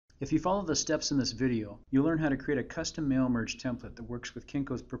If you follow the steps in this video, you'll learn how to create a custom mail merge template that works with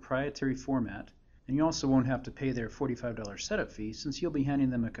Kinkos' proprietary format, and you also won't have to pay their $45 setup fee since you'll be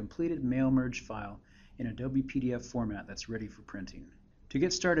handing them a completed mail merge file in Adobe PDF format that's ready for printing. To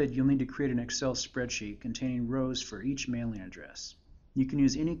get started, you'll need to create an Excel spreadsheet containing rows for each mailing address. You can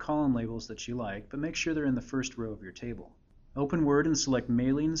use any column labels that you like, but make sure they're in the first row of your table. Open Word and select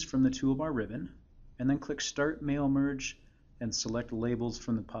Mailings from the toolbar ribbon, and then click Start Mail Merge and select Labels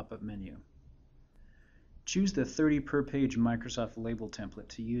from the pop-up menu. Choose the 30 per page Microsoft label template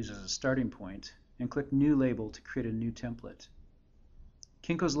to use as a starting point, and click New Label to create a new template.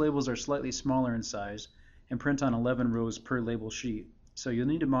 Kinkos labels are slightly smaller in size and print on 11 rows per label sheet, so you'll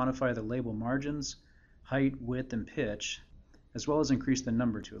need to modify the label margins, height, width, and pitch, as well as increase the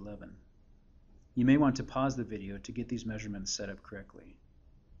number to 11. You may want to pause the video to get these measurements set up correctly.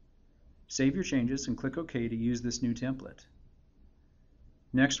 Save your changes and click OK to use this new template.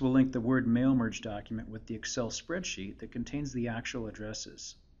 Next, we'll link the Word mail merge document with the Excel spreadsheet that contains the actual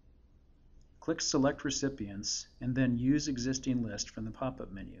addresses. Click Select Recipients and then Use Existing List from the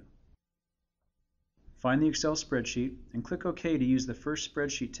pop-up menu. Find the Excel spreadsheet and click OK to use the first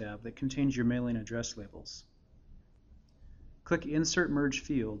spreadsheet tab that contains your mailing address labels. Click Insert Merge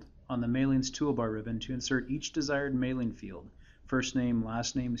Field on the Mailings toolbar ribbon to insert each desired mailing field, first name,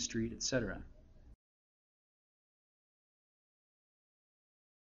 last name, street, etc.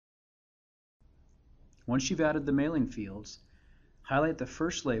 Once you've added the mailing fields, highlight the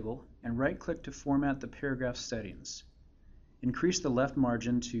first label and right-click to format the paragraph settings. Increase the left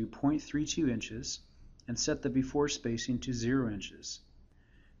margin to 0.32 inches and set the before spacing to 0 inches.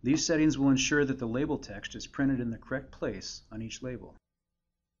 These settings will ensure that the label text is printed in the correct place on each label.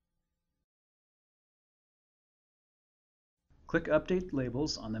 Click Update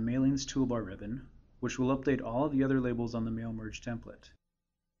Labels on the Mailings toolbar ribbon, which will update all of the other labels on the Mail Merge template.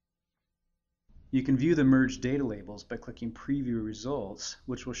 You can view the merged data labels by clicking Preview Results,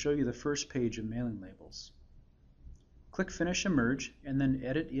 which will show you the first page of mailing labels. Click Finish a Merge and then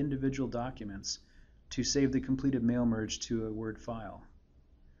edit individual documents to save the completed mail merge to a Word file.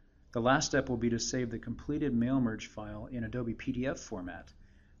 The last step will be to save the completed mail merge file in Adobe PDF format,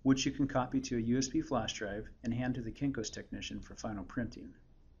 which you can copy to a USB flash drive and hand to the Kinkos technician for final printing.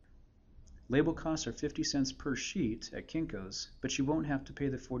 Label costs are 50 cents per sheet at Kinkos, but you won't have to pay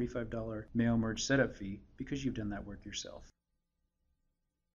the $45 mail merge setup fee because you've done that work yourself.